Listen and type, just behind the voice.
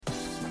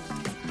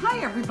Hi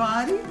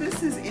everybody,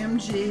 this is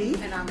MG.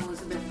 And I'm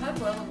Elizabeth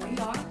Pudwell, and we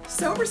are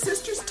Sober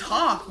Sisters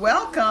Talk.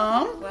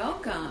 Welcome.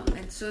 Welcome.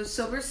 And so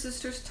Sober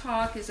Sisters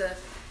Talk is a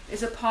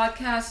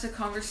podcast, a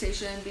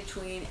conversation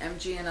between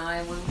MG and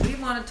I, when we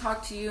want to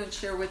talk to you and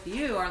share with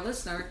you, our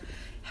listener,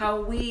 how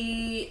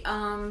we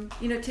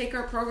take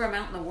our program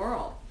out in the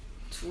world.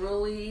 It's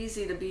really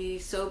easy to be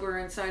sober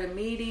inside a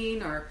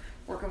meeting or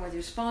working with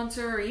your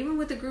sponsor or even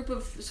with a group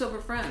of sober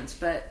friends,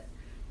 but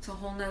it's a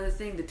whole nother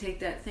thing to take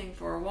that thing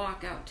for a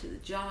walk out to the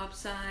job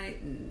site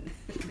and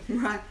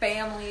Right.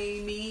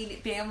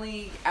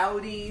 family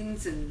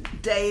outings and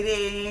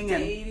Dating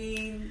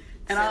and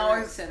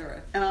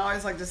etc. And I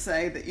always like to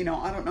say that,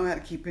 I don't know how to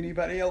keep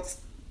anybody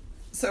else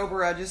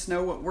sober. I just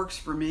know what works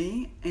for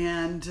me,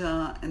 and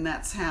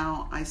that's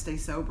how I stay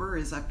sober,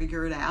 is I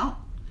figure it out.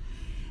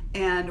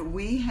 And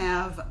we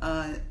have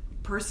a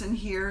person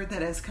here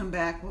that has come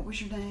back. What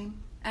was your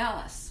name?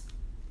 Alice.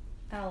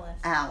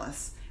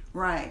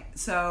 Right.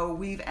 So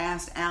we've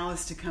asked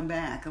Alice to come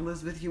back.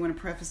 Elizabeth, you want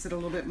to preface it a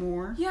little bit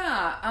more?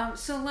 Yeah.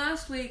 So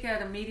last week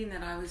at a meeting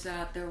that I was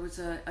at, there was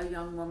a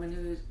young woman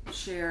who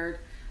shared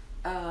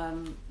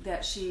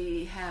that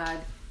she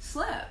had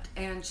slipped,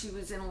 and she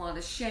was in a lot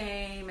of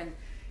shame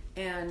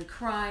and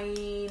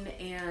crying,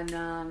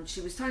 and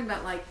she was talking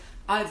about, like,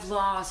 I've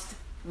lost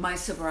my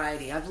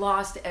sobriety. I've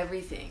lost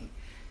everything.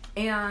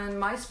 And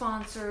my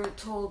sponsor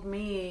told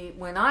me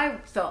when I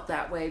felt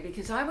that way,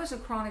 because I was a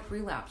chronic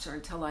relapser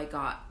until I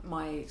got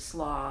my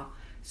SLA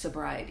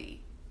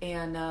sobriety.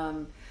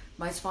 And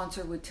my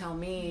sponsor would tell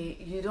me,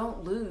 you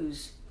don't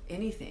lose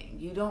anything.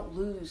 You don't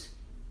lose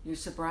your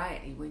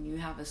sobriety when you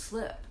have a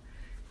slip.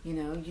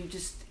 You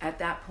just, at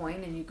that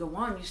point, and you go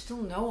on, you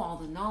still know all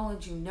the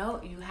knowledge,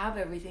 you have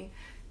everything,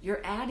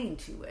 you're adding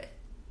to it.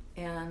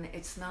 And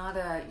it's not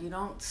you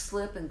don't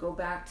slip and go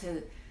back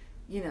to,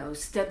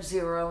 step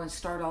zero and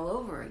start all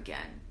over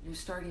again. You're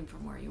starting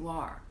from where you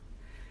are.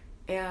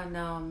 And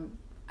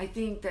I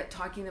think that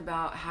talking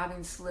about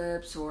having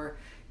slips or,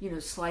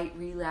 slight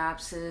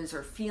relapses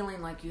or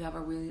feeling like you have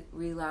a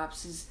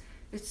relapse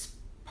it's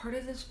part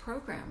of this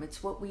program.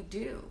 It's what we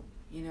do.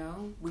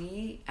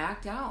 We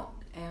act out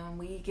and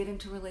we get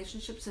into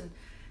relationships and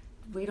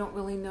we don't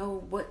really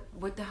know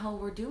what the hell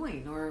we're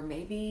doing, or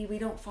maybe we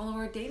don't follow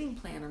our dating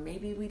plan, or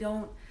maybe we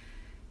don't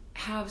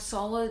have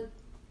solid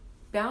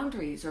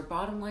boundaries or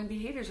bottom line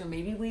behaviors, or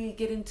maybe we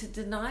get into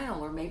denial,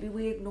 or maybe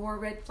we ignore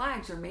red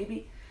flags, or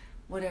maybe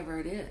whatever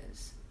it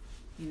is.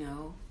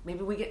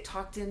 Maybe we get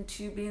talked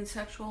into being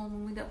sexual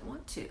when we don't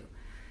want to.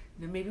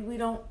 Maybe we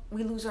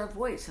lose our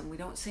voice and we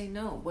don't say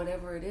no,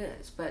 whatever it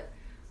is. But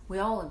we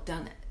all have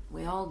done it.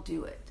 We all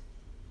do it.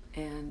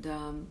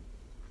 And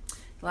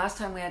last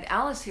time we had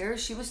Alice here,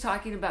 she was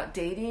talking about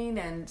dating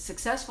and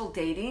successful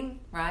dating,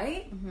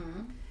 right?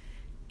 Mm-hmm.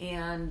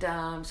 And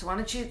so why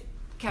don't you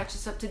catch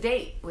us up to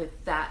date with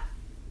that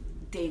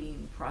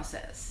dating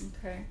process?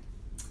 Okay.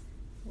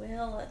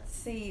 Well, let's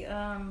see.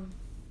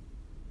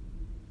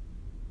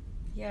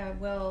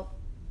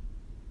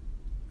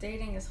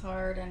 Dating is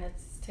hard, and it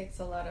takes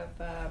a lot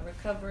of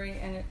recovery,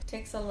 and it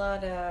takes a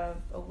lot of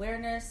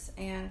awareness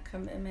and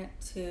commitment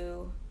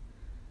to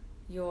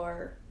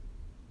your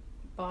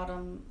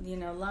bottom,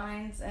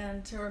 lines,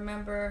 and to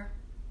remember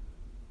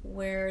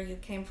where you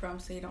came from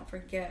so you don't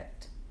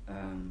forget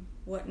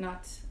what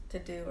not to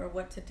do, or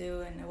what to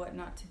do and what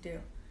not to do.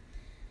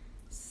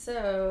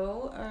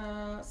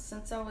 So,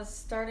 since I was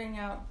starting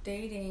out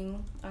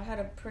dating, I had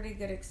a pretty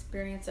good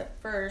experience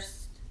at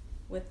first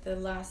with the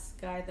last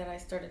guy that I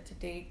started to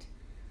date,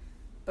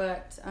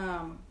 but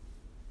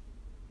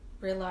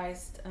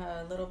realized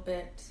a little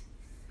bit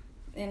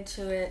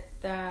into it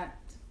that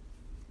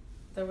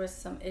there was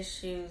some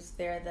issues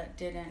there that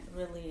didn't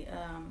really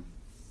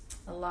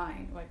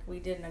align. Like, we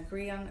didn't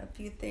agree on a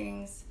few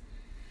things.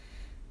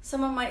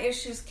 Some of my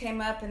issues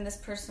came up and this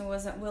person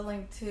wasn't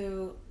willing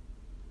to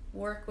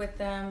work with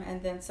them,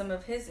 and then some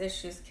of his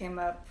issues came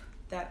up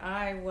that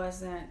I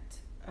wasn't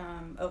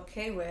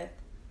okay with.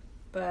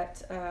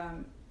 But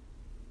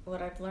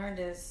what I've learned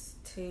is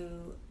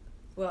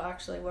what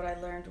I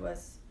learned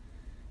was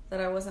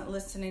that I wasn't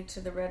listening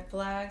to the red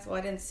flags. Well,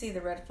 I didn't see the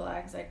red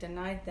flags. I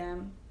denied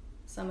them,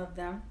 some of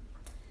them.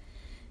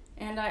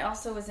 And I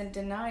also was in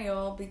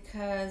denial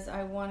because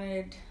I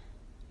wanted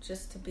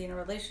just to be in a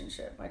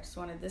relationship. I just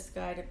wanted this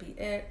guy to be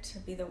it, to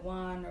be the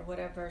one or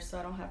whatever, so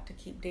I don't have to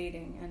keep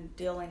dating and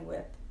dealing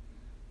with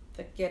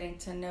the getting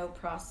to know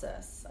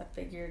process. I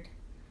figured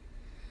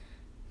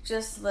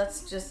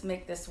let's just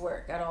make this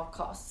work at all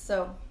costs.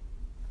 So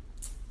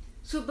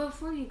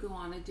before you go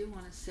on, I do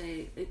want to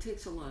say it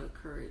takes a lot of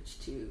courage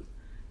to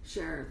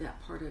share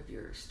that part of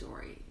your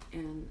story,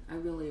 and I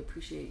really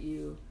appreciate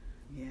you,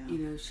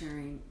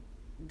 sharing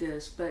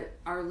this. But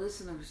our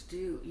listeners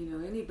do,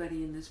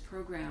 anybody in this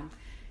program,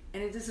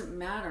 and it doesn't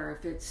matter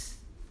if it's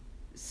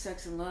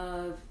sex and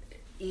love,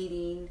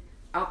 eating,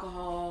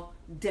 alcohol,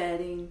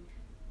 dating,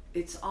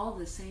 it's all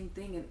the same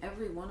thing, and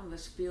every one of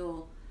us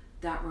feel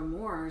that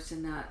remorse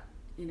and that,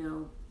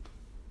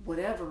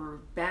 whatever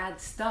bad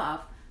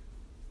stuff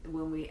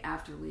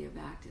after we have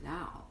acted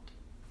out.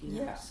 You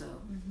know? Yeah. So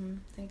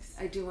Thanks.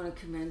 I do want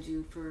to commend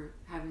you for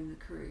having the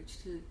courage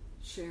to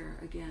share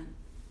again.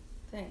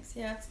 Thanks.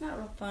 Yeah, it's not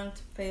real fun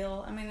to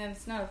fail. I mean, and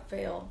it's not a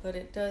fail, but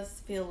it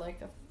does feel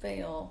like a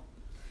fail.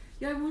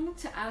 Yeah, I wanted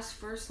to ask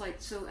first, like,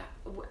 so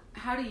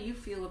how do you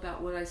feel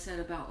about what I said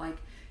about, like,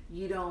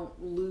 you don't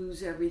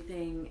lose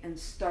everything and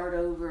start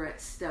over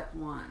at step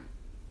one?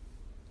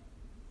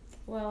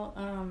 Well,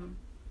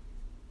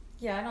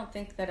 yeah, I don't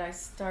think that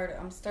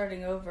I'm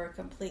starting over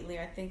completely.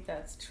 I think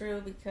that's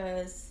true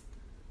because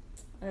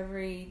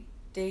every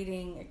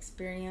dating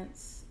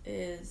experience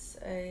is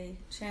a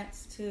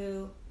chance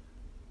to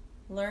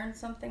learn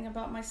something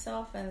about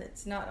myself, and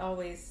it's not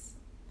always,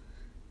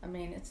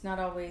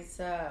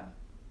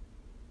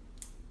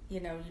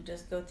 you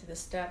just go through the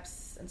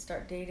steps and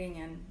start dating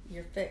and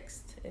you're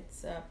fixed.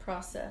 It's a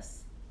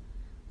process.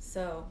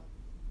 So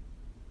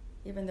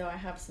even though I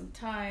have some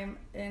time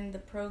in the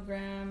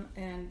program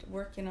and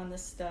working on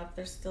this stuff,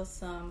 there's still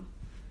some,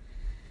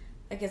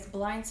 I guess,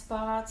 blind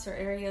spots or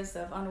areas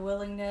of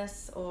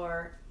unwillingness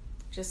or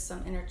just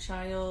some inner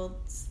child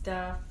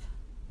stuff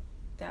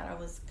that I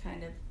was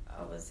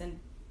in,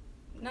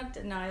 not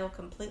denial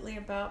completely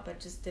about, but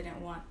just didn't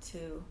want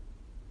to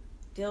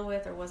deal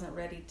with or wasn't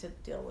ready to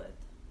deal with.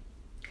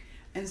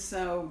 And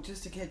so,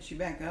 just to catch you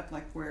back up,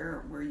 like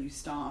where you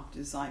stopped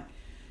is like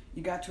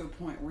you got to a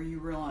point where you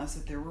realized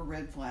that there were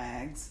red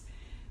flags,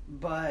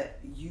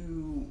 but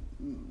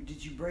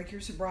did you break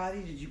your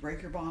sobriety? Did you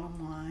break your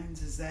bottom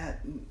lines? Is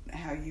that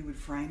how you would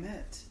frame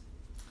it?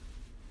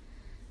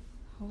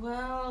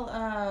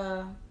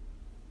 Well,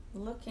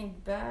 looking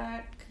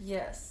back,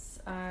 yes.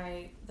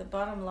 The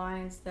bottom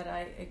lines that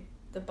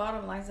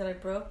I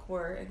broke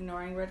were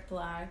ignoring red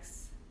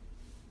flags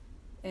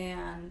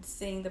and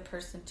seeing the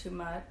person too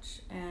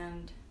much,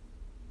 and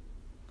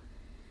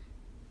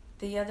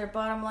the other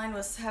bottom line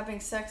was having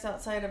sex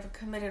outside of a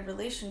committed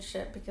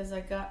relationship, because I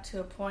got to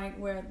a point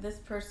where this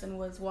person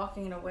was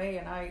walking away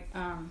and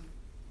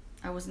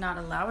I was not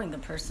allowing the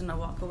person to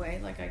walk away.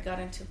 Like, I got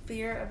into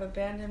fear of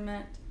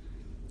abandonment,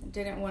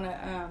 didn't want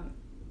to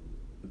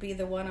be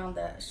the one on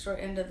the short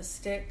end of the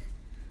stick,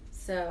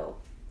 so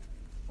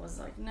was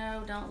like,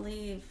 no, don't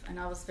leave. And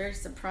I was very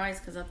surprised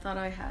because I thought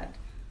I had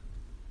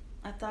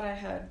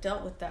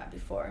dealt with that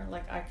before.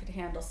 Like, I could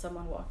handle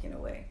someone walking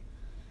away.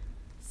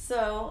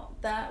 So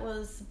that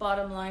was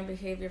bottom line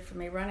behavior for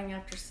me, running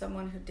after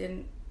someone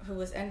who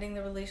was ending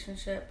the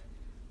relationship,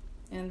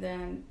 and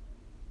then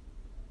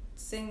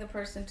seeing the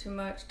person too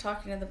much,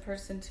 talking to the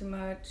person too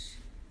much,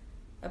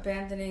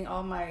 abandoning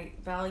all my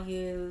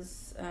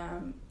values,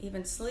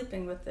 even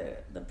sleeping with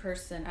the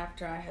person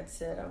after I had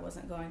said I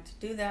wasn't going to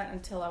do that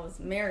until I was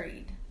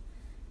married.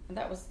 And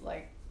that was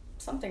like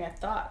something I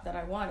thought that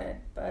I wanted,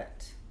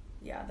 but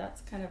yeah, that's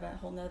kind of a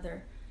whole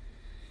nother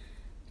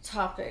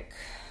topic.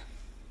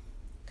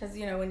 Because,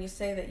 when you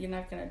say that you're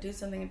not going to do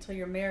something until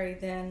you're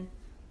married, then,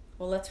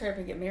 well, let's hurry up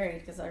and get married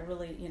because I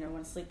really,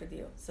 want to sleep with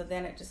you. So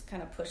then it just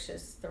kind of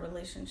pushes the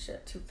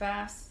relationship too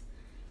fast.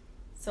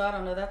 So I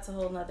don't know, that's a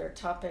whole nother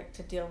topic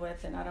to deal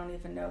with, and I don't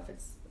even know if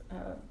it's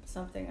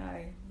something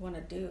I want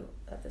to do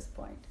at this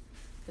point.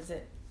 Because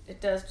it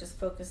does just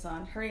focus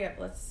on, hurry up,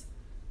 let's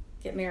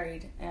get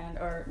married,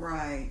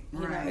 Right.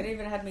 It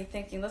even had me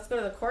thinking, let's go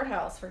to the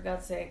courthouse, for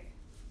God's sake.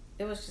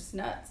 It was just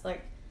nuts.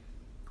 Like,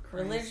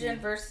 crazy. Religion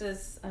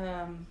versus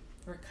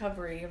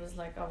recovery. It was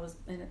like I was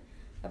in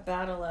a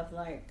battle of,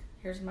 like,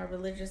 here's my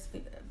religious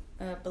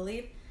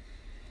belief,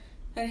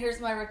 and here's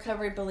my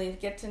recovery belief.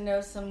 Get to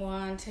know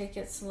someone, take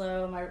it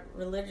slow. My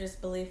religious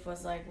belief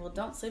was like, well,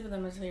 don't sleep with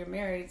them until you're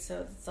married.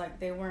 So it's like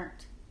they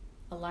weren't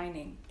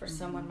aligning for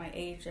someone my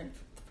age and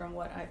from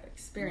what I've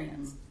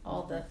experienced.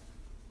 All the,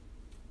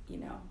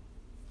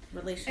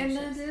 relationships. And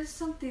that is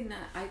something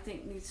that I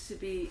think needs to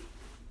be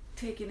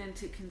taken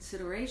into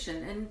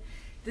consideration. And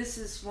this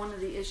is one of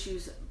the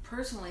issues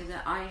personally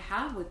that I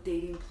have with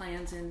dating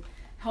plans and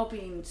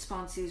helping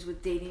sponsees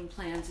with dating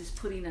plans is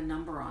putting a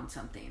number on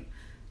something.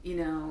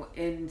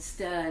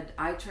 Instead,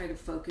 I try to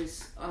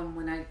focus on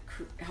when I'm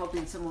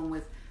helping someone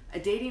with a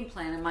dating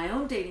plan, and my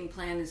own dating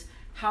plan is,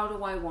 how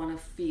do I want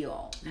to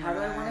feel? How do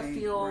I want to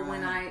feel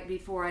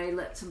before I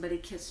let somebody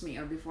kiss me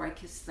or before I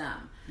kiss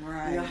them?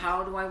 Right.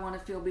 How do I want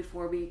to feel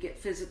before we get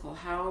physical?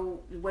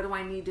 What do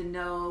I need to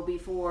know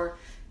before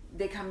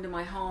they come to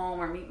my home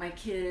or meet my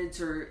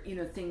kids or,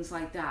 things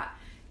like that?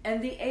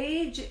 And the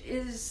age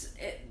is,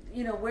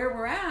 where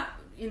we're at.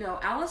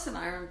 Alice and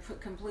I are in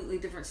completely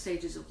different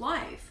stages of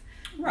life.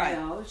 Right.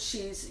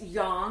 She's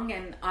young,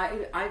 and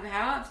I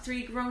have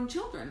 3 grown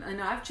children,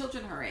 and I have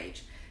children her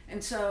age.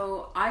 And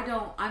so I'm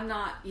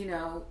not,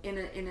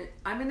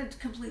 I'm in a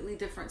completely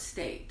different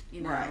state,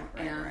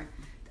 Right.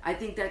 I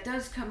think that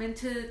does come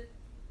into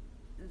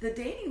the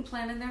dating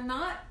plan, and they're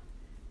not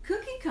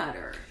cookie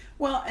cutter.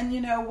 Well, and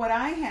what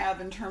I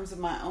have in terms of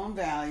my own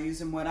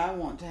values and what I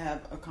want to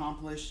have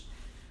accomplished,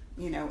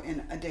 in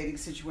a dating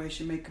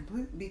situation may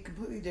be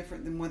completely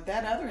different than what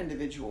that other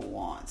individual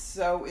wants.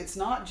 So it's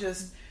not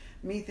just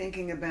me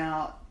thinking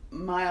about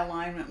my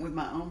alignment with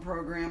my own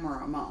program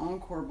or my own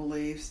core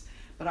beliefs,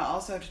 but I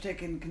also have to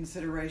take in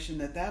consideration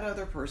that that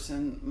other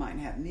person might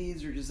have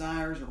needs or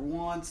desires or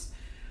wants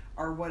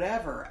or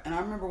whatever. And I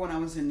remember when I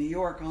was in New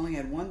York, I only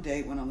had one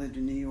date when I lived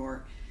in New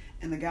York,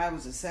 and the guy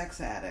was a sex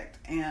addict,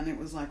 and it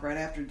was like right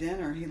after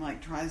dinner, he like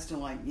tries to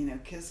like, you know,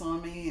 kiss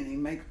on me, and he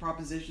makes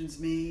propositions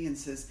to me and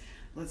says,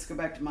 let's go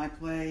back to my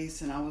place.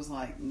 And I was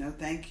like, no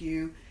thank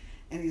you.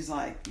 And he's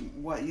like,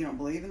 what, you don't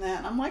believe in that?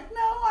 And I'm like, no,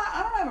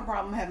 I don't have a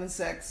problem having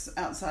sex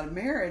outside of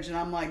marriage. And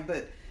I'm like,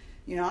 but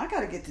you know, I got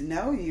to get to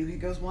know you. He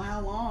goes, well,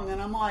 how long?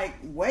 And I'm like,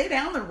 way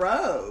down the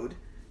road,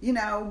 you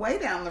know, way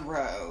down the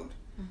road.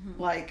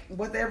 Like,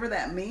 whatever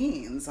that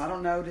means. I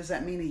don't know. Does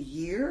that mean a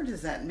year?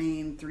 Does that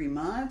mean 3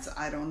 months?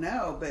 I don't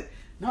know. But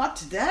not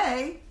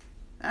today.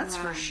 That's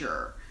for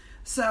sure.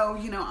 So,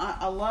 you know,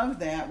 I love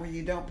that where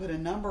you don't put a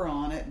number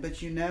on it,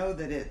 but you know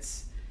that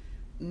it's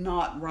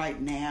not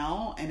right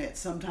now and it's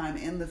sometime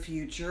in the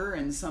future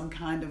in some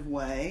kind of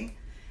way.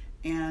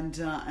 And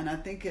I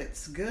think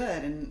it's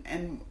good.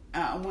 And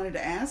I wanted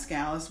to ask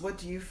Alice, what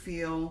do you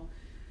feel,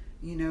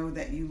 you know,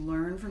 that you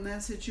learned from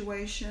that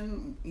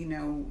situation? You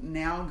know,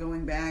 now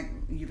going back,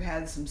 you've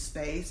had some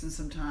space and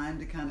some time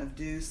to kind of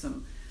do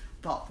some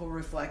thoughtful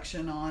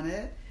reflection on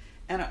it.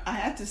 And I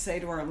have to say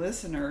to our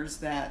listeners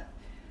that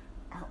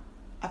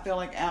I feel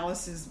like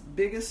Alice's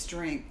biggest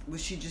strength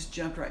was she just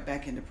jumped right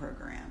back into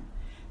program,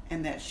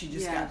 and that she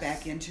just got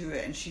back into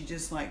it, and she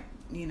just like,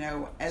 you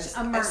know,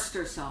 she immersed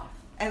herself.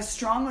 As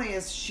strongly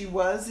as she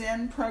was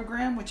in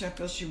program, which I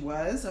feel she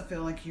was, I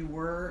feel like you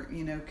were,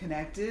 you know,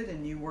 connected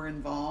and you were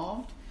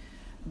involved,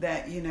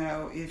 that, you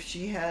know, if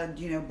she had,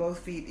 you know,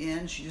 both feet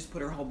in, she just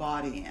put her whole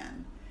body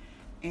in.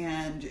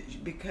 And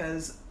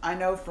because I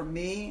know for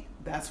me,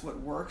 that's what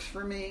works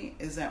for me,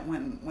 is that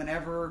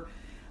whenever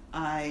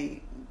I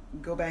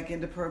go back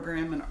into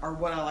program, and or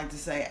what I like to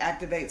say,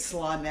 activate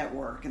SLA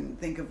network, and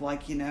think of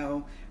like, you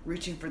know,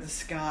 reaching for the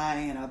sky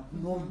and a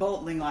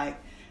boldly like,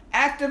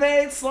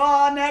 activate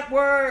SLA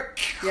network.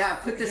 Yeah,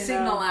 put the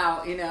signal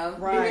out, you know.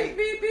 Right.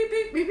 Beep, beep,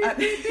 beep, beep, beep,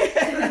 beep, beep.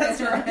 That's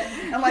right.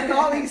 And like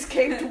all these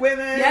caped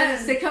women.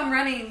 Yes, they come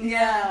running.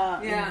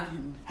 Yeah.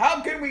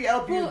 How can we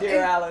help you,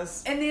 dear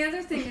Alice? And the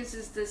other thing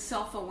is the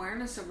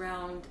self-awareness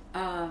around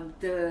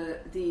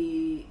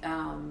the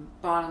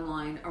bottom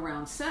line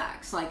around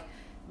sex, like,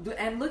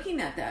 and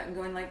looking at that and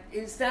going like,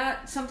 is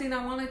that something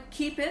I want to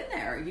keep in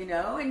there, you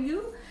know?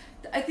 And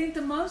I think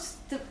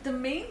the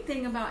main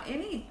thing about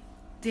any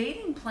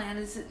dating plan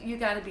is that you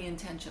got to be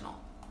intentional.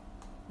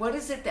 What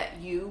is it that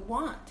you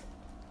want?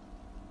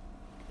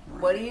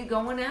 Right. What are you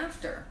going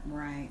after?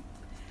 Right.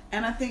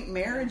 And I think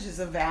marriage is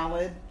a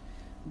valid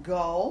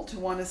goal to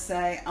want to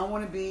say, I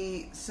want to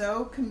be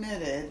so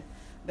committed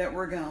that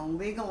we're going to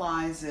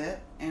legalize it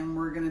and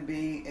we're going to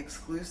be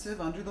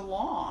exclusive under the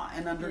law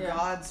and under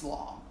God's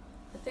law.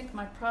 I think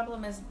my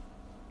problem is,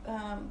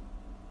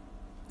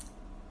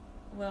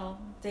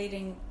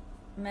 dating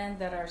men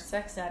that are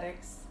sex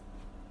addicts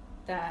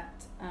that,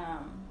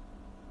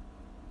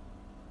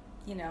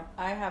 you know,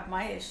 I have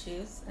my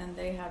issues and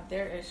they have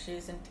their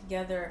issues, and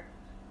together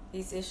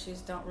these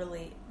issues don't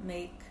really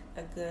make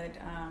a good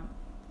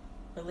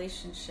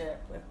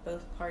relationship if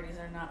both parties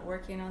are not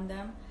working on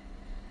them.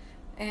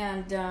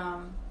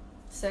 And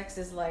sex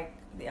is like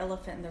the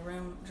elephant in the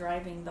room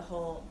driving the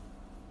whole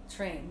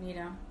train, you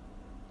know?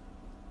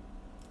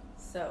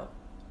 So.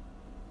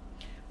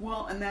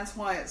 Well, and that's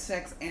why it's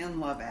sex and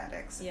love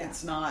addicts. Yeah.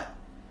 It's not,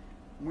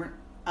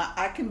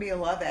 I can be a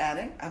love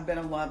addict. I've been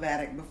a love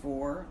addict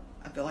before.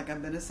 I feel like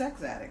I've been a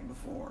sex addict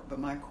before. But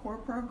my core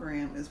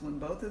program is when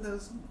both of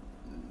those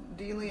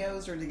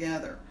dealios are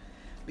together,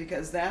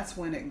 because that's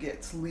when it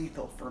gets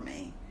lethal for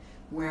me,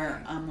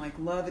 where I'm like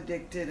love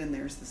addicted and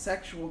there's the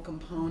sexual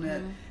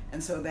component.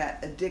 And so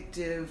that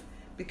addictive,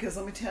 because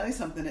let me tell you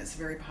something, it's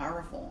very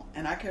powerful.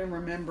 And I can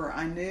remember,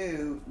 I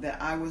knew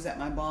that I was at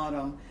my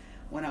bottom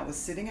when I was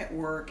sitting at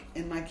work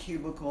in my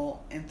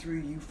cubicle, and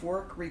through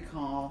euphoric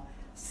recall,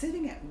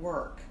 sitting at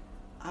work,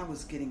 I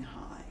was getting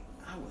high.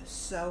 I was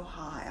so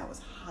high. I was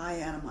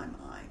high out of my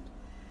mind.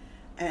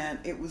 And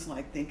it was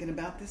like thinking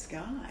about this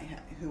guy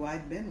who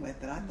I'd been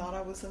with that I thought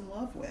I was in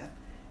love with.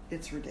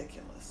 It's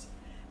ridiculous.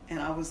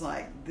 And I was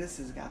like, this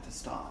has got to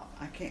stop.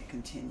 I can't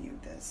continue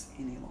this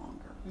any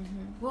longer.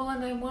 Well,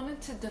 and I wanted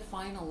to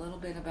define a little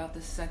bit about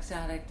the sex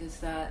addict,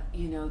 is that,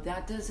 you know,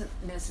 that doesn't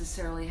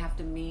necessarily have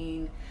to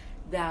mean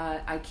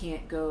that I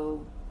can't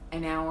go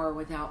an hour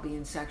without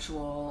being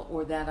sexual,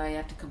 or that I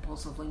have to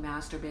compulsively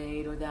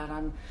masturbate, or that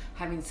I'm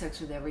having sex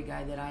with every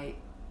guy that I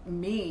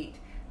meet.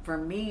 For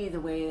me, the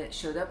way it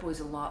showed up was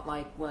a lot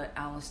like what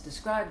Alice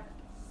described,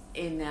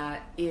 in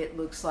that it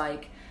looks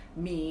like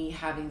me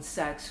having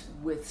sex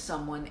with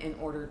someone in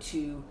order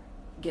to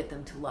get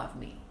them to love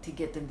me, to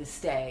get them to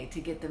stay,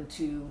 to get them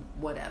to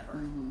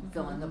whatever,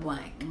 fill in the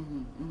blank.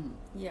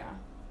 Yeah.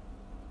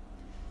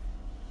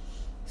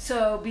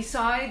 So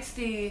besides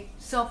the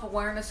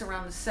self-awareness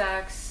around the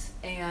sex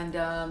and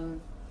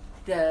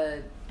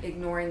the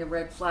ignoring the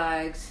red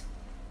flags,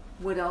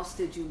 what else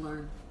did you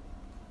learn?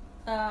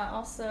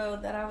 Also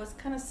that I was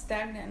kind of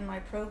stagnant in my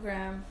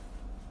program.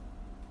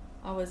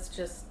 I was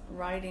just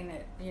writing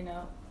it, you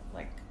know,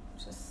 like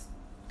just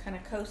kind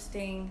of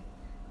coasting,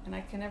 and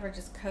I can never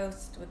just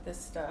coast with this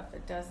stuff.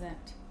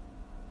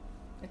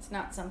 It's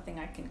not something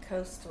I can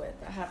coast with.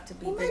 I have to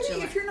be vigilant.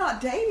 Maybe if you're not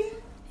dating.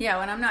 Yeah,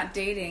 when I'm not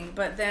dating,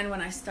 but then when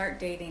I start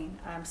dating,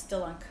 I'm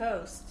still on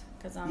coast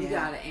because I'm. You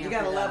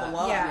gotta level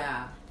up.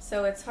 Yeah.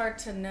 So it's hard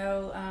to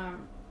know,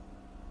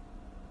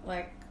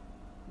 like,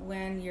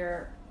 when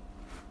you're.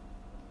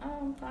 Oh,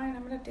 I'm fine.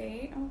 I'm gonna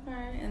date.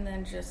 Okay, and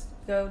then just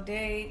go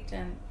date,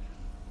 and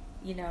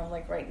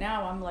like right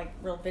now, I'm like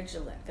real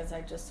vigilant because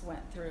I just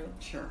went through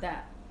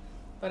that.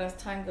 But as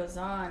time goes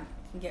on,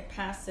 I can get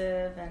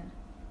passive and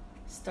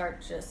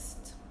start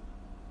just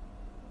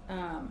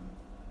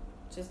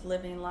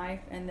living life,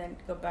 and then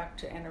go back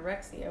to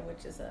anorexia,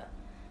 which is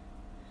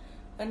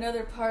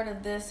another part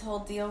of this whole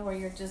deal where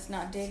you're just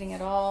not dating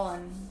at all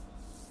and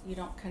you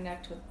don't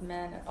connect with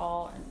men at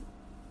all and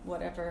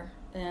whatever,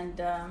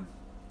 and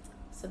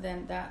so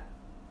then that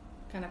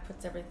kind of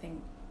puts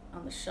everything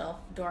on the shelf,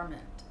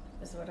 dormant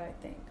is what I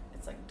think.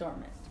 It's like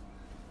dormant.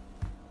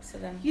 So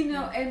then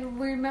and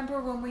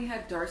remember when we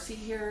had Darcy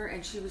here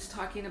and she was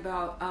talking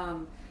about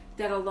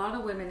that a lot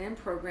of women in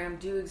program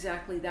do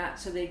exactly that.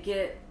 So they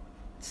get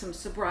some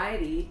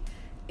sobriety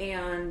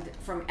and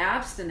from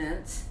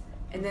abstinence,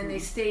 and then they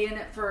stay in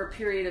it for a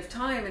period of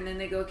time, and then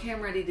they go, okay,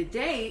 I'm ready to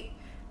date,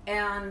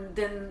 and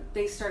then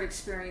they start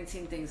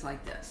experiencing things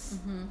like this.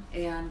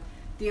 And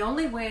the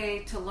only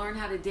way to learn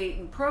how to date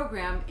in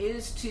program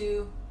is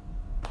to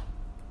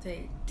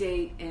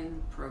date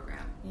in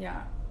program.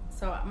 Yeah.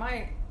 So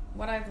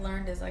what I've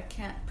learned is I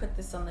can't put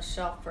this on the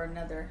shelf for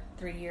another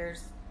 3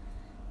 years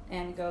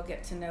and go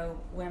get to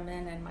know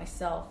women and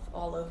myself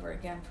all over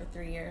again for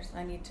 3 years.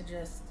 I need to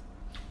just...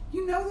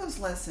 You know those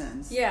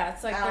lessons. Yeah,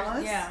 it's like...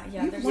 Alice,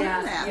 you've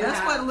learned that. Yeah.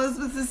 That's what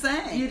Elizabeth is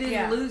saying. You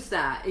didn't lose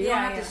that. You don't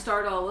have to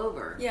start all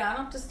over. Yeah, I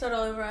don't have to start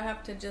all over. I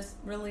have to just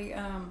really...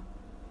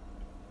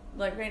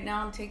 like right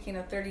now I'm taking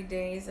a 30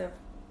 days of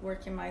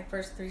working my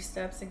first 3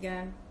 steps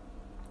again.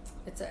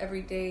 It's an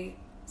everyday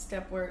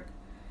step work.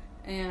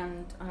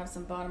 And I have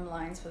some bottom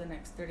lines for the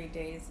next 30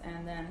 days.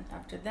 And then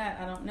after that,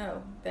 I don't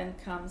know. Then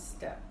comes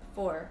step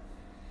 4.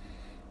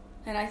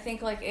 And I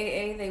think like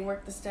AA, they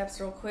work the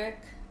steps real quick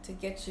to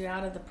get you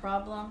out of the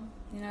problem.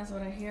 Is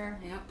what I hear.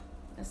 Yep.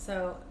 And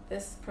so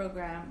this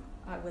program,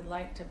 I would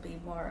like to be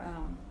more,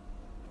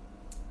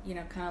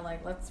 kind of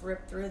like, let's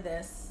rip through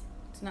this.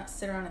 To not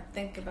sit around and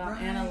think about,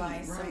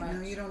 analyze so much.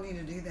 No, you don't need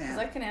to do that. Because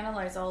I can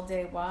analyze all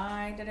day.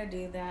 Why did I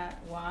do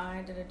that?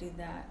 Why did I do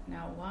that?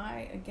 Now,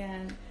 why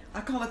again? I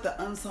call it the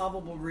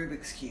unsolvable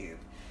Rubik's Cube.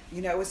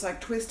 It's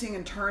like twisting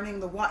and turning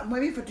the why.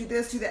 Maybe if I do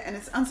this, do that, and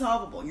it's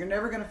unsolvable. You're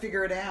never going to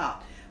figure it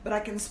out. But I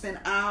can spend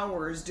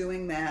hours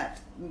doing that.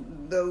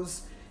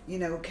 Those,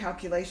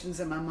 calculations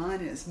in my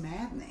mind, and it's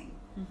maddening.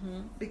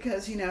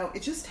 Because,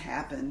 it just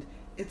happened.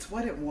 It's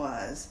what it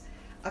was.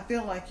 I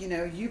feel like,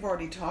 you've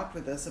already talked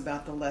with us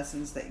about the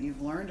lessons that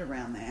you've learned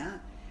around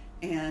that.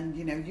 And,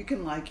 you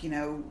can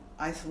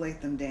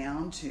isolate them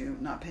down to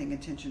not paying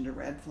attention to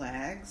red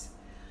flags,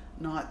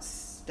 not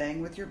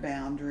staying with your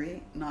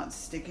boundary, not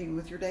sticking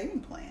with your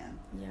dating plan.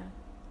 Yeah.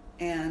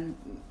 And,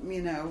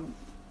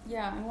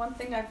 Yeah, and one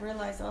thing I've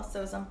realized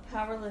also is I'm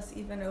powerless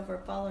even over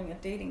following a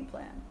dating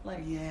plan.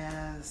 Like,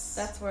 yes.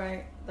 That's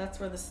where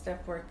the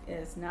step work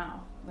is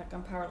now. Like,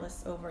 I'm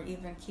powerless over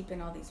even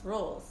keeping all these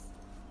rules.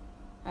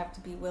 I have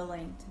to be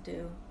willing to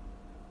do,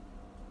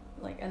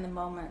 like, in the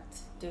moment,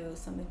 do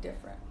something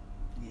different.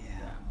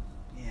 Yeah.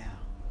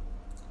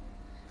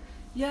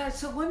 Yeah,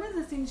 so one of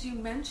the things you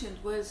mentioned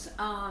was,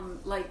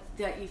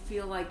 that you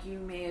feel like you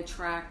may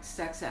attract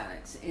sex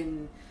addicts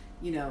in,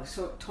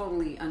 so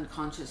totally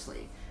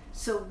unconsciously.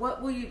 So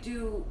what will you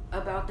do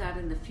about that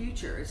in the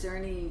future? Is there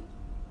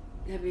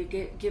have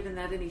you given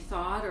that any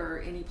thought or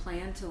any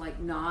plan to,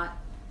 not...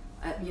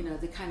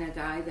 the kind of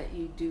guy that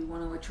you do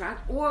want to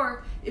attract?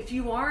 Or if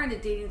you are in a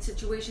dating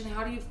situation,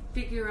 how do you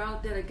figure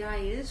out that a guy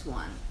is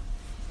one?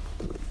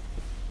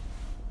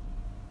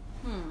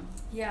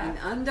 Yeah.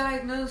 An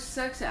undiagnosed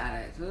sex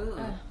addict.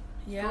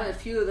 Yeah. Probably a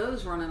few of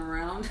those running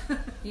around.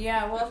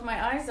 Yeah, well, if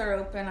my eyes are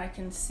open, I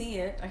can see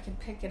it. I can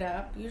pick it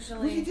up.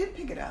 Usually... Well, you did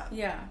pick it up.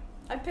 Yeah.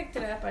 I picked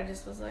it up. I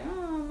just was like,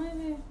 oh,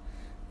 maybe,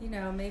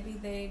 maybe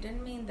they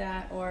didn't mean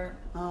that, or...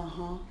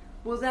 Uh-huh.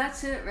 Well,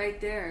 that's it right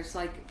there. It's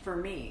like, for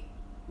me,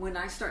 when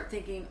I start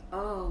thinking,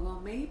 oh,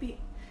 well, maybe...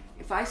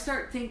 If I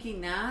start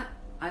thinking that,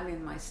 I'm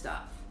in my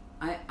stuff.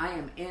 I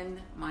am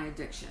in my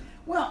addiction.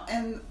 Well,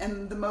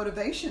 and the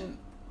motivation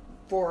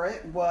for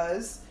it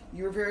was,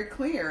 you were very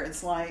clear.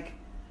 It's like,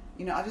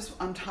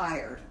 I'm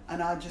tired,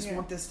 and I just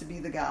want this to be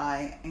the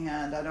guy,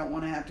 and I don't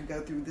want to have to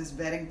go through this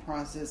vetting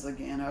process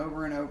again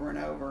over and over and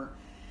over.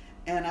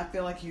 And I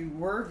feel like you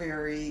were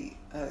very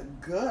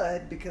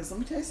good, because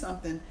let me tell you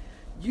something,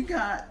 you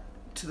got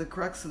to the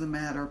crux of the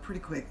matter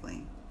pretty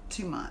quickly.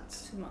 2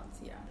 months. 2 months,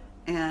 yeah.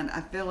 And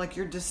I feel like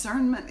your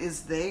discernment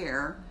is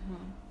there.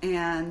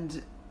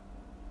 And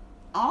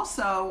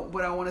also,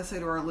 what I want to say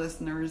to our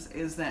listeners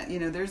is that,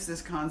 there's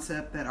this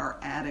concept that our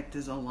addict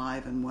is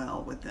alive and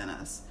well within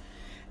us.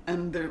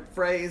 And the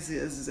phrase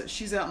is that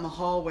she's out in the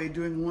hallway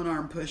doing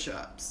one-arm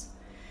push-ups.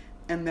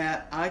 and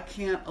that I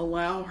can't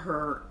allow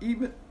her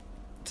even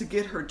to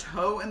get her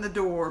toe in the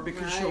door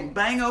because Right. she'll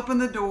bang open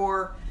the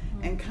door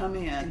and come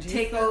in. Do you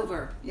Take feel-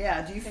 over.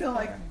 Yeah. Do you feel over.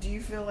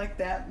 like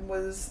that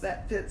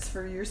fits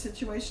for your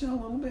situation a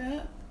little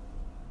bit?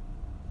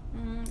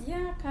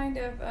 Yeah, kind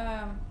of.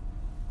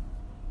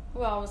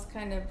 Well, it was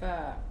kind of,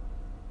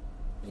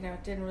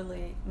 it didn't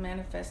really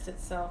manifest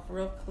itself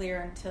real clear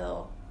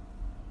until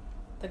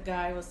the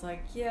guy was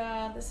like,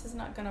 yeah, this is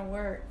not going to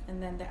work.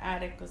 And then the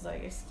addict was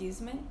like, excuse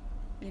me?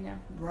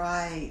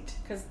 Right.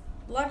 Because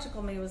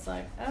logical me was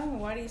like, oh,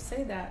 why do you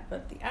say that?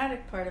 But the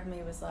addict part of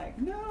me was like,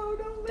 No,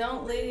 don't.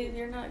 don't leave.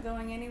 You're not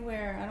going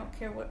anywhere. I don't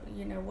care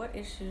what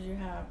issues you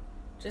have.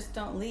 Just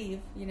don't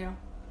leave,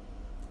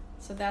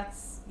 So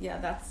that's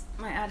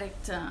my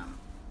addict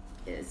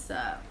is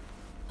a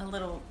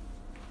little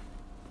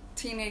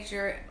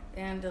teenager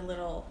and a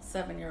little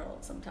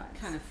 7-year-old sometimes.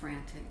 Kind of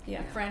frantic.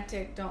 Yeah,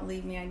 frantic. Don't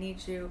leave me. I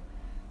need you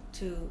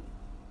to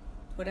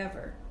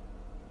whatever.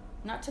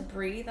 Not to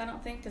breathe, I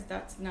don't think, because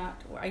that's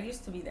not where I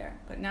used to be there.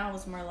 But now it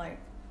was more like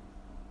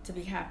to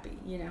be happy,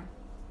 Yeah.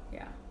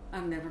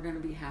 I'm never going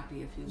to be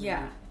happy if you leave.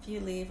 Yeah, if you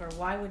leave, or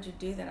why would you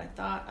do that? I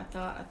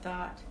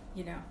thought,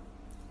 You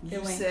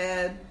feeling-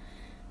 said.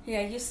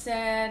 Yeah, you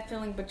said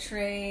feeling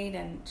betrayed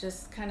and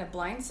just kind of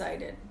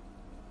blindsided.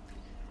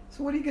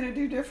 So what are you going to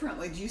do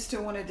differently? Do you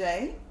still want to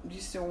date? Do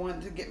you still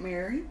want to get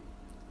married?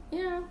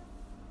 Yeah,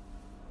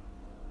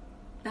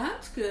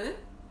 That's good.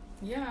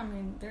 yeah. I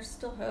mean, there's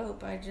still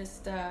hope. I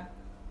just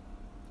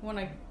want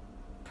to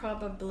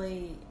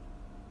probably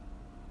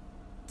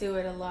do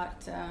it a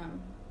lot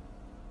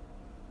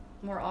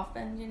more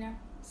often,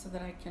 so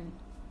that I can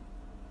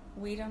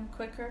weed them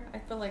quicker. I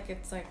feel like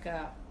it's like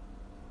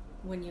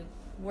when you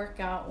work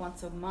out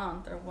once a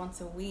month or once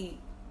a week,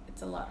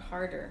 it's a lot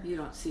harder. You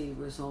don't see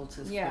results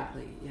as Yeah.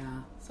 quickly.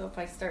 Yeah. So if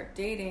I start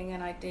dating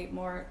and I date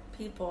more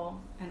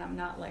people and I'm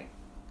not like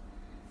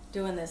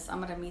doing this, I'm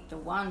going to meet the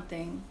one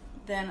thing,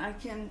 then I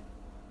can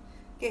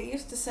get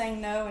used to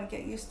saying no and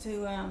get used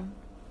to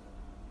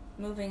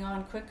moving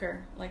on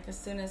quicker, like as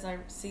soon as I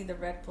see the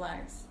red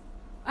flags.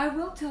 I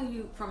will tell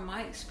you from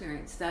my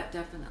experience that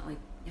definitely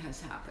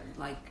has happened.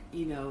 Like,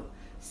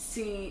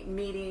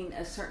 meeting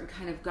a certain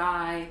kind of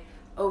guy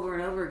over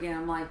and over again.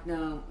 I'm like,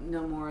 no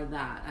more of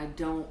that. I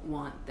don't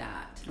want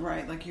that.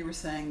 Right, like you were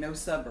saying, no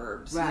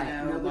suburbs.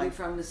 Right. Nobody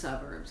from the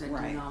suburbs. I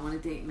Right. do not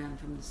want to date men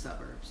from the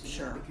suburbs.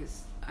 Sure.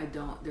 Because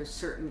there's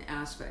certain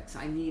aspects.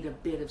 I need a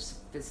bit of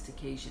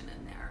sophistication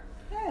in there.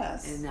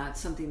 Yes. And that's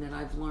something that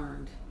I've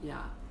learned.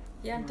 Yeah.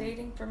 Yeah, Right.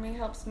 dating for me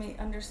helps me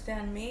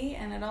understand me,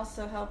 and it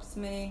also helps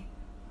me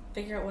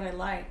figure out what I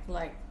like.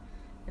 Like,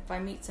 if I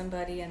meet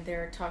somebody and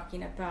they're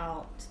talking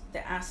about the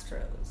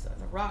Astros or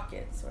the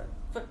Rockets or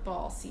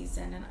football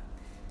season, and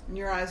And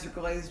your eyes are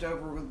glazed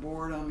over with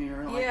boredom.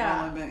 You're like,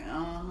 Yeah.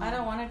 oh, I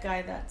don't want a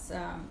guy that's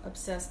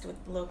obsessed with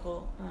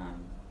local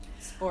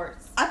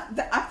sports.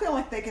 I feel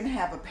like they can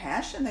have a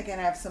passion. They can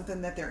have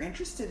something that they're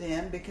interested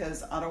in,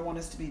 because I don't want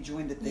us to be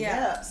joined at the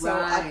Yeah. hip. So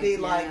I'd be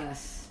like,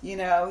 yes. he's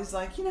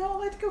like, I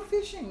like to go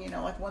fishing,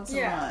 like once a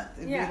Yeah. month.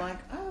 It'd Yeah. be like,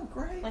 oh,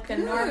 great. Like a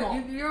Good. normal.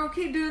 You're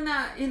okay doing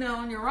that,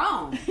 on your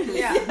own.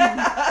 Yeah.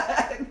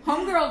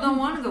 Homegirl don't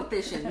want to go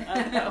fishing.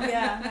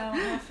 Yeah,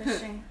 no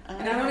fishing.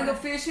 I don't want to go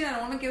fishing. I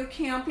don't want to go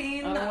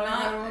camping. I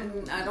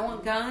don't I don't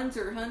want guns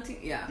or hunting.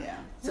 Yeah. Yeah.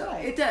 So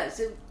Right. it does.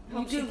 You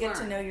Helps do you get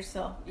learn. to know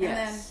yourself.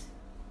 Yes.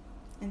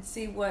 And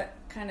see what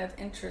kind of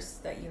interests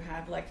that you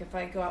have. Like if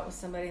I go out with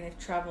somebody and they've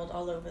traveled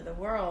all over the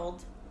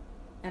world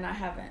and I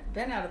haven't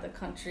been out of the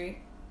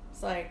country,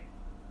 it's like,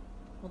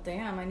 well,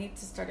 damn, I need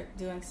to start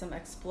doing some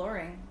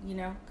exploring,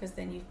 because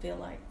then you feel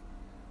like,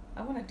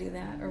 I want to do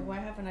that, or why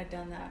haven't I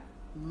done that?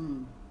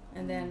 Mm.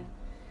 And then,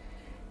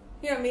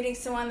 meeting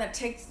someone that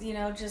takes,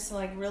 just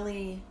like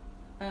really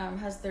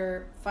has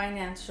their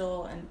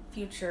financial and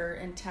future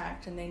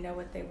intact, and they know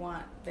what they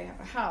want. They have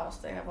a house,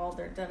 they have all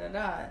their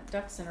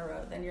ducks in a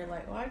row. Then you're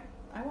like, well,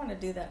 I want to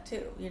do that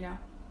too,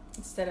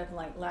 instead of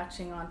like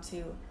latching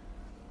onto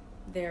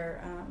their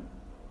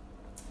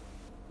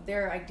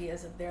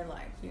ideas of their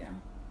life,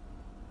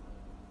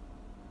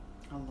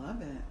 I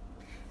love it.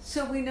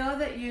 So we know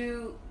that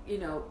you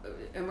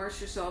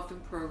immerse yourself in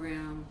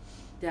program,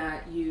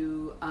 that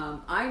you,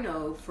 I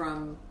know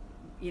from,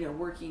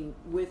 working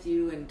with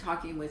you and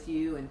talking with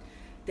you, and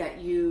that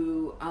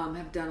you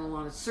have done a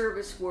lot of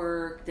service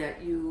work,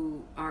 that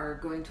you are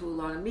going to a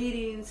lot of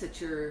meetings, that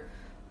you're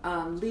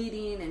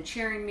leading and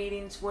chairing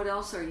meetings. What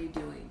else are you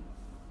doing?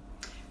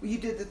 Well, you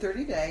did the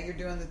 30-day. You're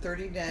doing the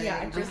 30-day Yeah,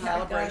 I just-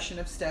 recalibration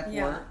of step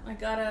work. I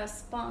got a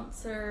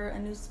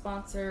new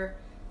sponsor,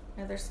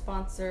 another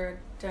sponsor.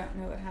 Don't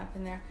know what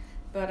happened there,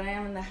 but I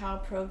am in the HOW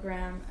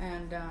program,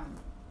 and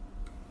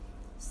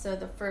so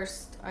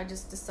I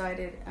just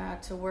decided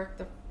to work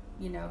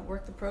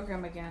the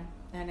program again,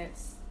 and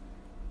it's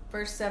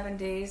first 7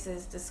 days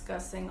is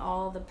discussing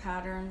all the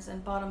patterns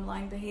and bottom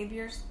line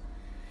behaviors,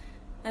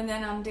 and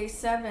then on day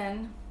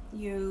 7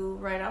 you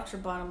write out your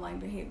bottom line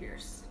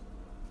behaviors.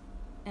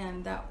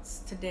 And that's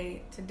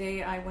today.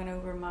 Today I went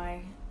over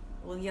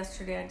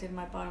yesterday I did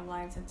my bottom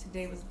lines, and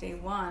today was day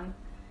 1.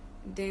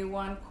 day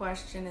one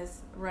question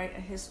is write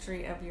a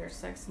history of your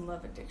sex and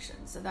love addiction.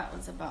 So that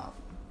was about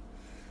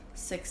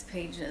 6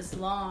 pages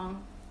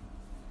long.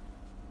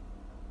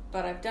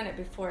 But I've done it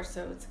before,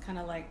 so it's kind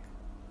of like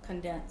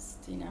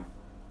condensed, you know.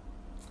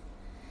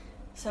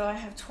 So I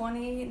have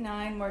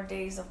 29 more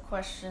days of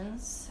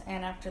questions,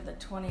 and after the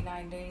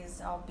 29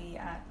 days, I'll be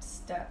at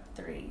step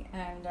 3.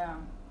 And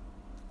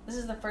this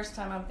is the first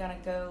time I'm going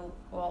to go,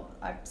 well,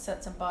 I've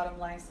set some bottom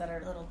lines that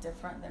are a little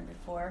different than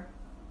before.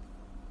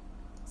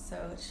 So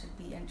it should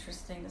be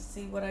interesting to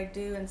see what I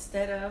do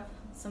instead of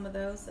some of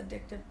those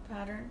addictive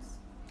patterns.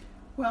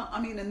 Well,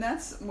 I mean, and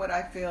that's what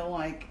I feel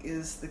like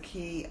is the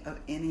key of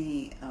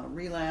any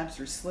relapse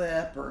or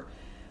slip or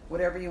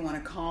whatever you want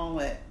to call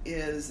it,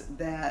 is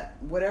that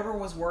whatever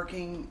was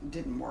working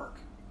didn't work.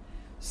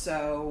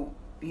 So,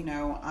 you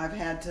know, I've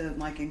had to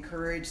like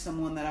encourage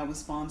someone that I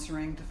was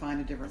sponsoring to find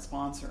a different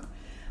sponsor.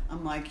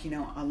 I'm like, you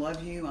know, I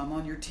love you. I'm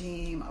on your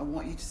team. I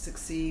want you to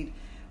succeed.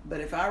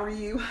 But if I were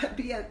you, I'd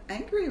be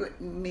angry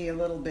with me a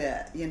little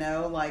bit, you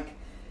know, like,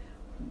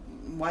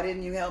 why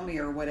didn't you help me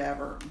or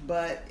whatever?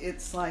 But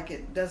it's like,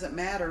 it doesn't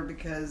matter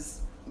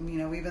because, you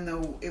know, even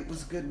though it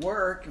was good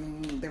work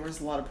and there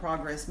was a lot of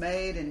progress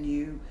made and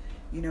you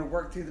know,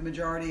 worked through the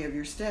majority of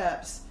your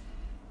steps,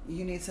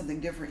 you need something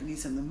different. You need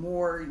something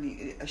more. You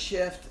need a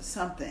shift,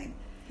 something.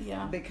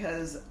 Yeah.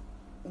 Because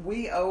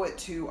we owe it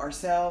to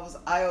ourselves.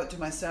 I owe it to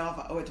myself.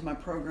 I owe it to my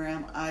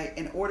program.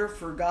 In order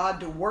for God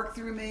to work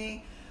through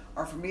me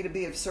or for me to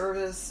be of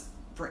service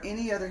for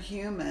any other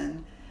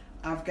human,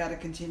 I've got to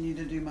continue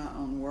to do my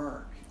own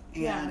work.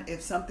 And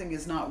if something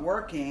is not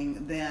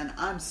working, then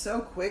I'm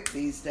so quick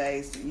these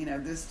days to, you know,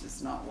 this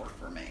does not work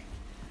for me.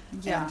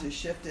 Yeah. And to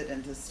shift it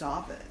and to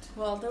stop it.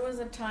 Well, there was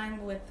a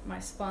time with my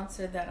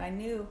sponsor that I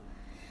knew,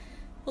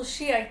 well,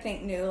 she, I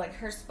think, knew, like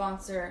her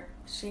sponsor,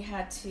 she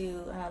had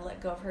to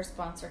let go of her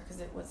sponsor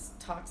because it was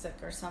toxic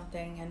or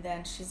something. And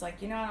then she's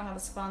like, you know, I don't have a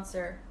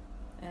sponsor.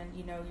 And,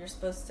 you know, you're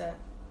supposed to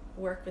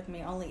work with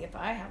me only if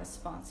I have a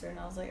sponsor. And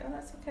I was like, oh,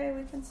 that's okay.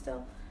 We can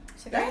still.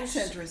 Like, that's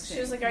interesting.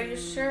 She was like, are you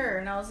sure?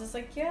 And I was just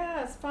like,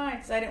 yeah, it's fine.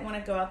 Because I didn't want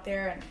to go out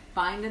there and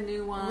find a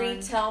new one,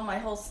 retell my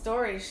whole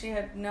story. She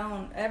had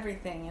known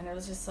everything. And it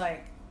was just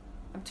like,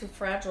 I'm too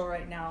fragile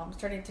right now. I'm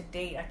starting to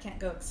date. I can't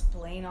go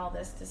explain all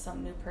this to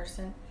some new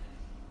person.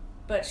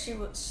 But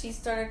she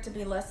started to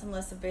be less and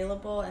less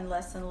available and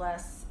less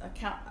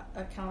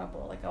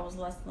accountable. Like I was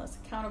less and less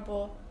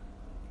accountable.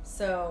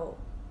 So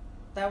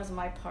that was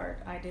my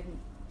part. I didn't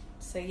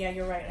say, yeah,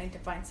 you're right. I need to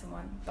find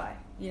someone. Bye.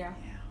 You know?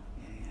 Yeah.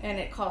 And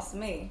it cost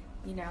me,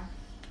 you know.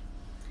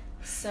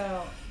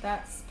 So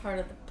that's part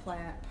of the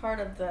plan. Part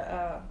of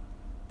the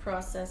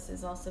process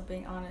is also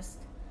being honest.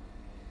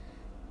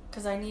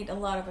 Because I need a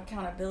lot of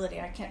accountability.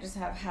 I can't just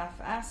have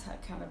half-ass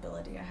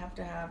accountability. I have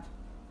to have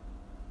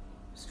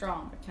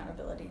strong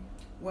accountability.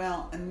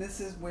 Well, and this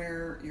is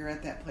where you're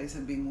at that place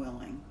of being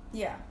willing.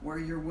 Yeah. Where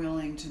you're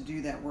willing to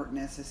do that work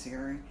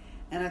necessary.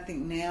 And I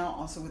think now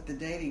also with the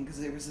dating,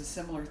 because there was a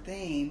similar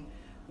theme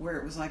where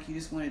it was like you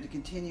just wanted to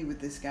continue with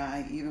this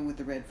guy even with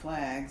the red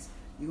flags.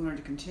 You wanted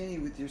to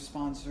continue with your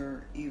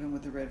sponsor even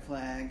with the red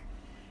flag.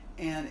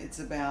 And it's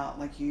about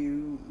like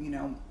you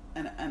know,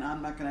 and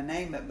I'm not going to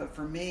name it, but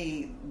for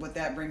me, what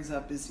that brings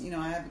up is, you know,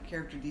 I have a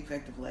character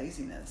defect of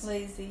laziness.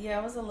 Lazy. Yeah,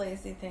 it was a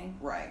lazy thing.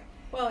 Right.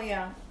 Well,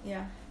 yeah.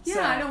 Yeah,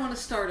 So, I don't want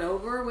to start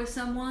over with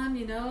someone,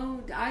 you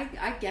know.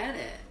 I get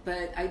it.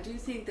 But I do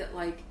think that,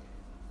 like,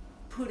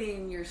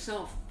 putting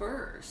yourself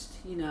first,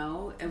 you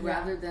know, and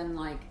rather than,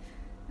 like,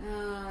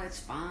 oh, it's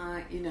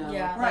fine, you know.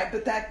 Yeah. Right,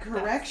 but that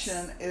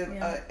correction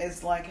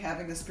is like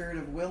having a spirit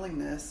of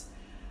willingness.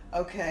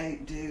 Okay,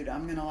 dude,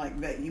 I'm going to like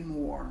vet you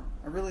more.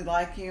 I really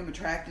like you. I'm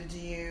attracted to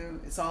you.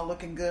 It's all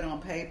looking good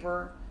on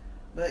paper.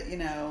 But, you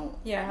know,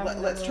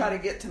 let's try to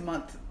get to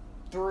month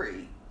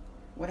 3.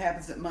 What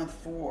happens at month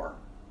 4?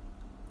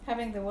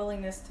 Having the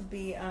willingness to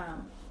be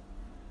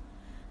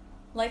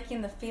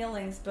liking the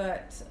feelings,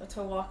 but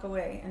to walk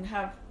away and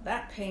have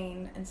that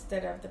pain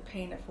instead of the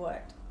pain of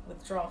what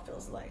withdrawal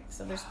feels like.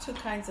 So there's 2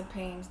 kinds of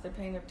pains: the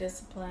pain of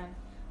discipline,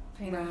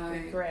 pain of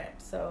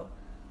regret. So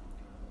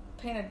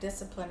pain of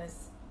discipline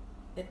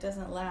it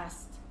doesn't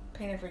last.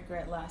 Pain of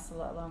regret lasts a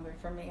lot longer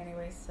for me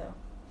anyway. So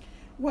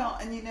well,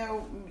 and you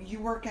know, you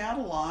work out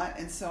a lot,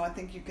 and so I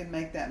think you can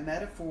make that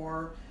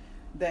metaphor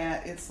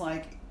that it's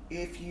like,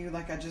 if you,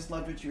 like I just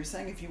loved what you were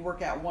saying, if you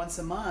work out once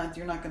a month,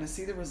 you're not going to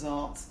see the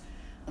results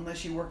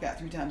unless you work out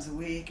 3 times a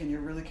week and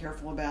you're really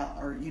careful about,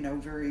 or, you know,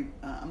 very,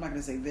 I'm not going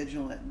to say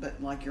vigilant,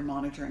 but like you're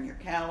monitoring your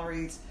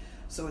calories.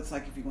 So it's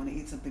like if you want to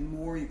eat something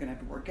more, you're going to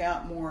have to work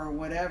out more or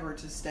whatever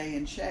to stay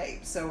in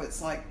shape. So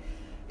it's like,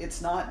 it's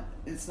not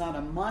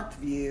a month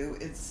view,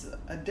 it's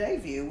a day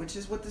view, which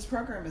is what this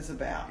program is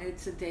about.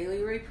 It's a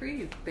daily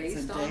reprieve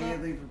based on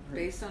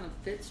a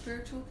fit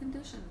spiritual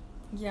condition.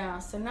 yeah,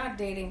 so not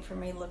dating for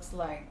me looks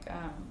like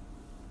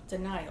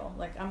denial.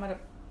 Like I'm gonna,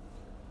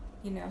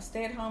 you know,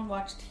 stay at home,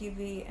 watch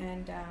TV,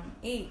 and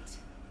eat,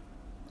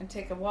 and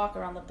take a walk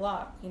around the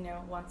block, you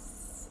know,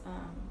 once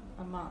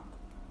a month,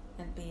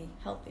 and be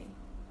healthy.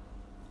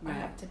 Right. I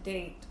have to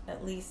date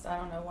at least, I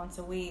don't know, once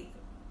a week,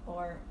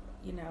 or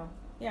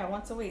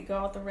once a week, go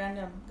out with a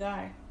random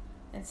guy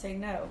and say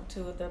no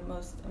to the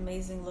most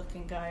amazing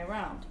looking guy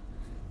around.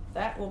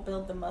 That will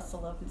build the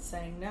muscle of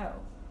saying no,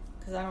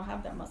 because I don't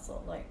have that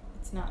muscle. Like,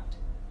 it's not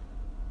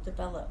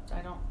developed.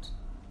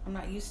 I'm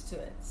not used to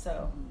it.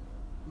 So,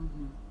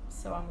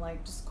 so I'm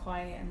like just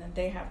quiet, and then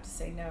they have to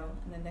say no,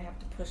 and then they have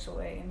to push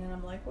away, and then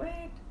I'm like,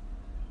 wait,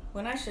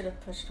 when I should have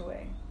pushed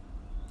away,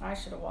 I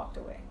should have walked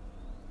away.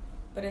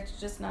 But it's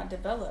just not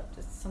developed.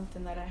 It's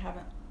something that I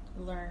haven't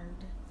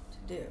learned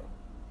to do.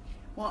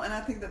 Well, and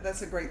I think that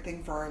that's a great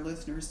thing for our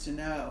listeners to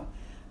know,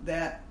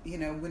 that,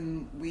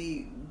 when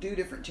we do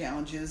different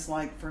challenges,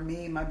 like for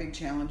me, my big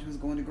challenge was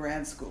going to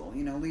grad school,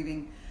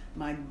 leaving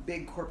my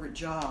big corporate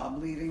job,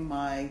 leaving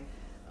my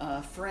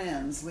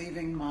friends,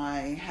 leaving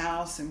my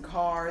house and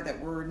car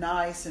that were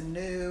nice and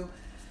new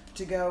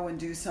to go and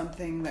do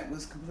something that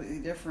was completely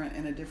different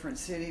in a different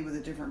city with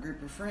a different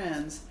group of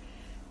friends.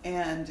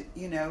 And,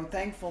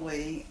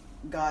 thankfully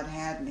God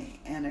had me,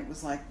 and it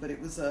was like, but it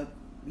was a,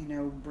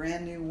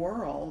 brand new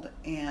world,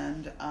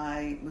 and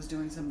I was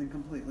doing something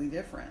completely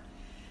different.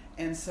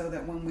 And so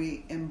that when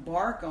we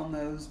embark on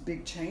those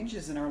big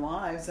changes in our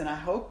lives, and I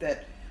hope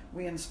that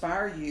we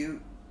inspire you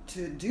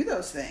to do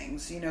those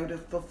things, to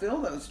fulfill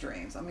those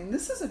dreams. I mean,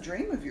 this is a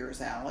dream of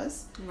yours,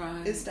 Alice,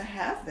 right? Is to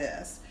have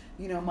this.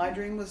 My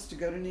dream was to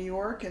go to New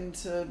York and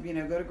to,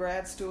 go to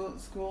grad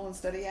school and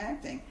study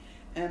acting.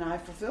 And I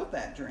fulfilled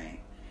that dream.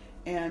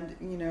 And,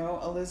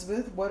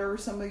 Elizabeth, what are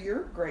some of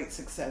your great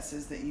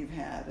successes that you've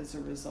had as a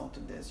result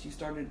of this? You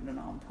started a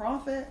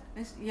nonprofit.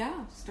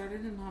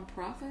 Started a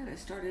nonprofit. I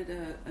started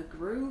a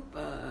group,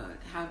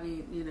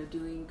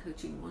 doing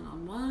coaching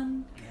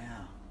one-on-one.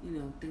 Yeah.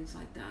 Things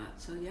like that.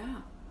 So,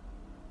 yeah,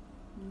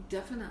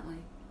 definitely.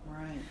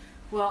 Right.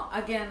 Well,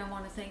 again, I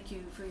want to thank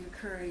you for your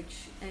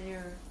courage and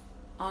your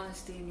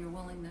honesty and your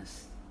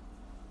willingness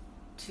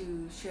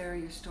to share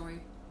your story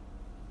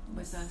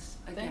with us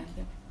again. Thank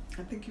you.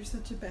 I think you're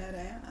such a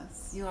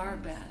badass. You are a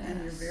badass.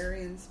 And you're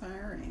very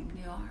inspiring.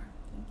 You are.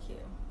 Thank you.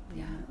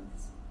 Yeah.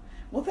 Yes.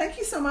 Well, thank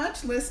you so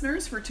much,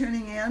 listeners, for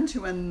tuning in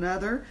to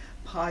another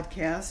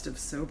podcast of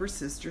Sober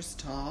Sisters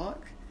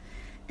Talk.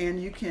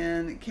 And you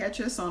can catch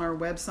us on our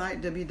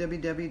website,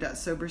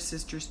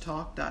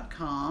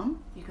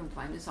 www.sobersisterstalk.com. You can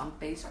find us on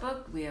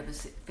Facebook. We have a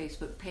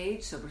Facebook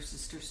page, Sober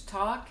Sisters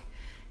Talk.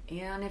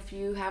 And if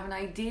you have an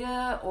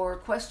idea or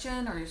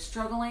question, or you're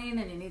struggling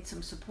and you need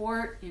some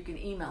support, you can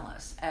email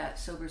us at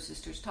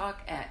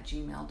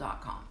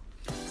sobersisterstalk@gmail.com.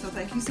 So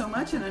thank you so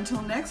much, and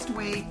until next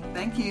week,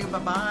 thank you.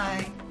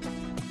 Bye-bye.